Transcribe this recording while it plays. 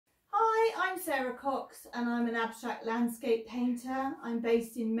I'm Sarah Cox and I'm an abstract landscape painter. I'm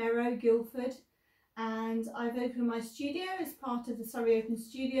based in Merrow, Guildford, and I've opened my studio as part of the Surrey Open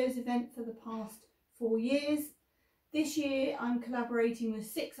Studios event for the past 4 years. This year I'm collaborating with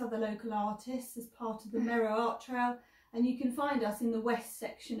 6 other local artists as part of the Merrow Art Trail, and you can find us in the west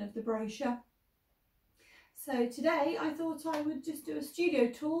section of the brochure. So today I thought I would just do a studio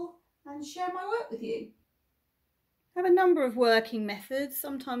tour and share my work with you. I have a number of working methods.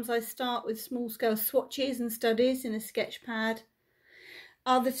 Sometimes I start with small-scale swatches and studies in a sketch pad.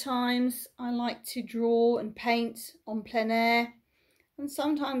 Other times I like to draw and paint on plein air, and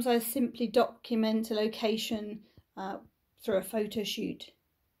sometimes I simply document a location through a photo shoot.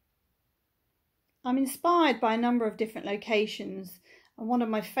 I'm inspired by a number of different locations, and one of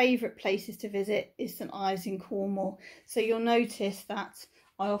my favourite places to visit is St Ives in Cornwall, so you'll notice that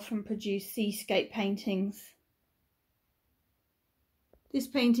I often produce seascape paintings. This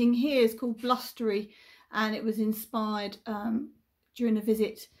painting here is called Blustery, and it was inspired during a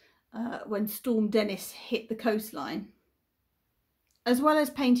visit when Storm Dennis hit the coastline. As well as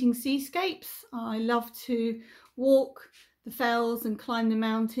painting seascapes, I love to walk the fells and climb the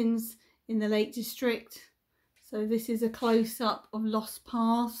mountains in the Lake District. So this is a close-up of Lost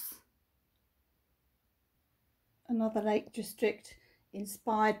Pass, another Lake District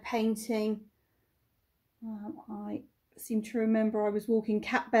inspired painting. I seem to remember I was walking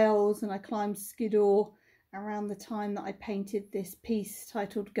Cat Bells and I climbed Skiddaw around the time that I painted this piece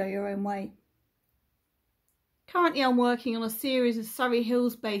titled Go Your Own Way. Currently I'm working on a series of Surrey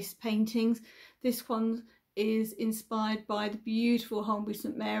Hills based paintings. This one is inspired by the beautiful Holmbury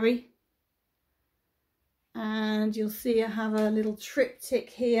St Mary, and you'll see I have a little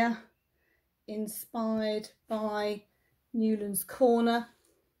triptych here inspired by Newlands Corner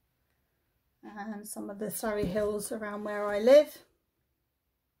and some of the Surrey Hills around where I live.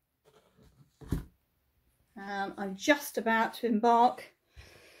 I'm just about to embark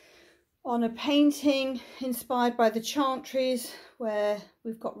on a painting inspired by the Chantries, where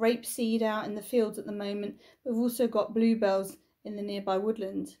we've got rapeseed out in the fields at the moment. We've also got bluebells in the nearby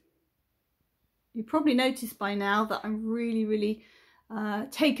woodland. You probably noticed by now that I'm really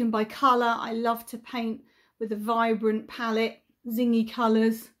taken by colour. I love to paint with a vibrant palette. Zingy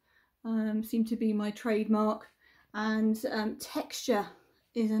colours seem to be my trademark, and texture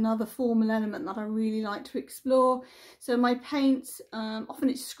is another formal element that I really like to explore. So my paints, often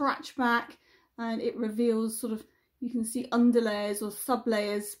it's scratch back and it reveals sort of, you can see underlayers or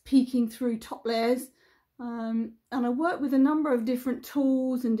sub-layers peeking through top layers. And I work with a number of different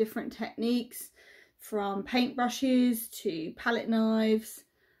tools and different techniques, from paintbrushes to palette knives.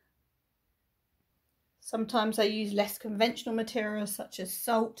 Sometimes I use less conventional materials such as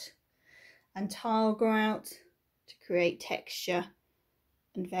salt and tile grout to create texture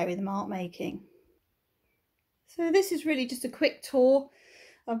and vary the mark making. So this is really just a quick tour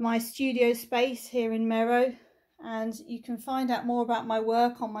of my studio space here in Merrow, and you can find out more about my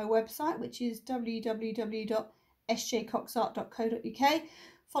work on my website, which is www.sjcoxart.co.uk.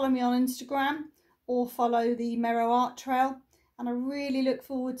 Follow me on Instagram or follow the Merrow Art Trail, and I really look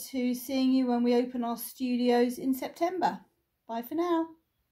forward to seeing you when we open our studios in September. Bye for now.